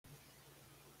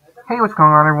Hey, what's going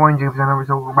on, everyone? James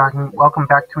and welcome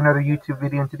back to another YouTube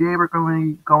video. And today we're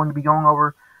going to be going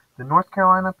over the North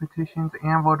Carolina petitions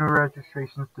and voter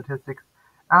registration statistics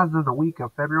as of the week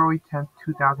of February 10th,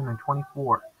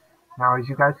 2024. Now, as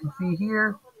you guys can see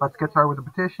here, let's get started with the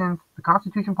petitions. The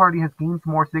Constitution Party has gained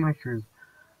some more signatures.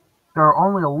 They're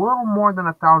only a little more than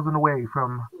 1,000 away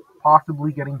from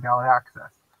possibly getting ballot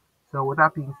access. So, with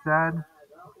that being said,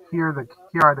 here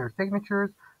are their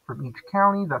signatures from each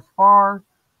county thus far.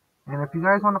 And if you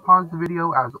guys want to pause the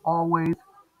video, as always,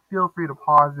 feel free to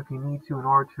pause if you need to in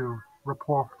order to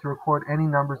record any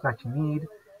numbers that you need.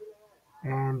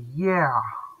 And yeah,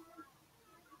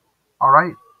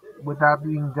 alright, with that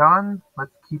being done,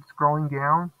 let's keep scrolling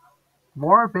down.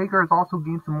 Laura Baker has also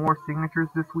gained some more signatures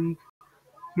this week.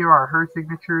 Here are her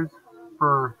signatures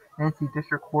for NC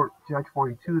District Court Judge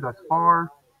 42 thus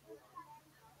far.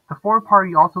 The Ford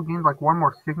Party also gained like one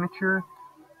more signature,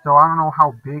 so I don't know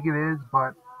how big it is,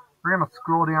 but we're going to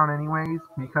scroll down anyways,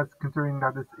 because considering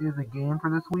that this is a game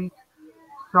for this week.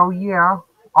 So yeah,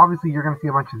 obviously you're going to see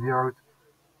a bunch of zeros.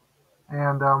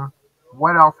 And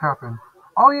what else happened?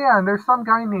 Oh yeah, and there's some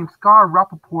guy named Scott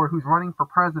Rappaport who's running for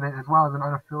president as well as an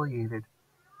unaffiliated.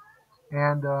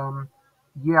 And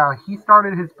yeah, he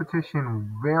started his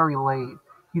petition very late.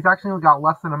 He's actually only got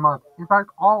less than a month. In fact,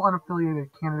 all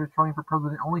unaffiliated candidates running for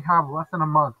president only have less than a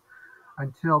month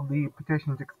until the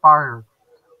petitions expire.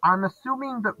 I'm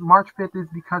assuming that March 5th is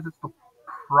because it's the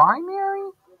primary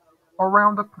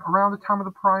around the time of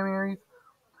the primaries.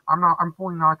 I'm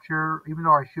fully not sure, even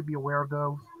though I should be aware of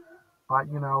those. But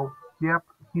yep,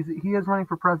 he is running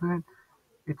for president.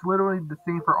 It's literally the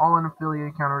same for all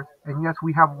unaffiliated counters. And yes,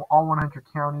 we have all 100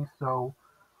 counties, so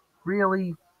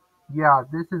really, yeah,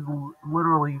 this is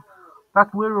literally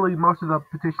that's literally most of the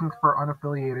petitions for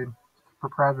unaffiliated for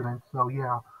president. So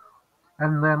yeah.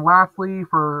 And then lastly,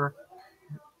 for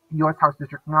U.S. House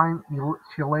District 9,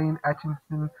 Shalane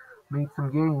Etchinson made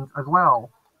some gains as well.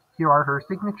 Here are her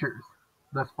signatures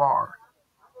thus far.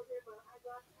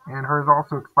 And hers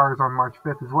also expires on March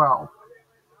 5th as well.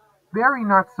 Very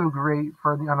not so great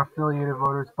for the unaffiliated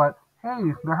voters, but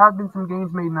hey, there have been some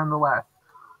gains made nonetheless.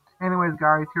 Anyways,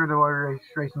 guys, here are the voter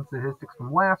registration statistics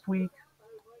from last week.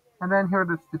 And then here are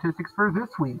the statistics for this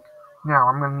week. Now,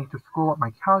 I'm going to need to scroll up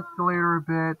my calculator a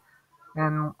bit.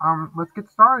 And let's get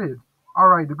started.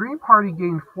 Alright, the Green Party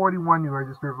gained 41 new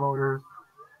registered voters.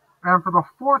 And for the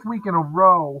fourth week in a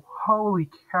row, holy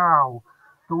cow,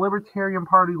 the Libertarian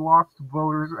Party lost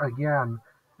voters again.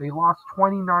 They lost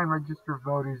 29 registered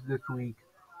voters this week.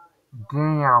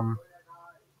 Damn.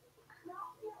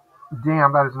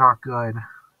 Damn, that is not good.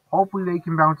 Hopefully they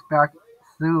can bounce back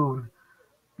soon,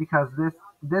 because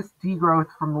this degrowth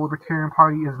from the Libertarian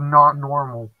Party is not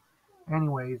normal.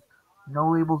 Anyways,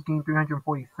 No Labels gained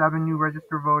 347 new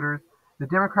registered voters. The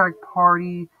Democratic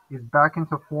Party is back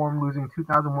into form, losing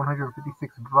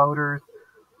 2,156 voters.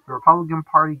 The Republican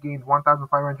Party gained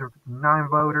 1,559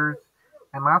 voters.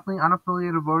 And lastly,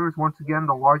 unaffiliated voters, once again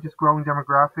the largest growing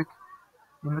demographic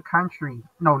in the country.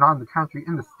 No, not in the country,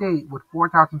 in the state, with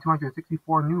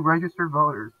 4,264 new registered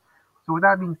voters. So with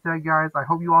that being said, guys, I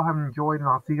hope you all have enjoyed, and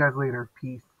I'll see you guys later.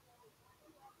 Peace.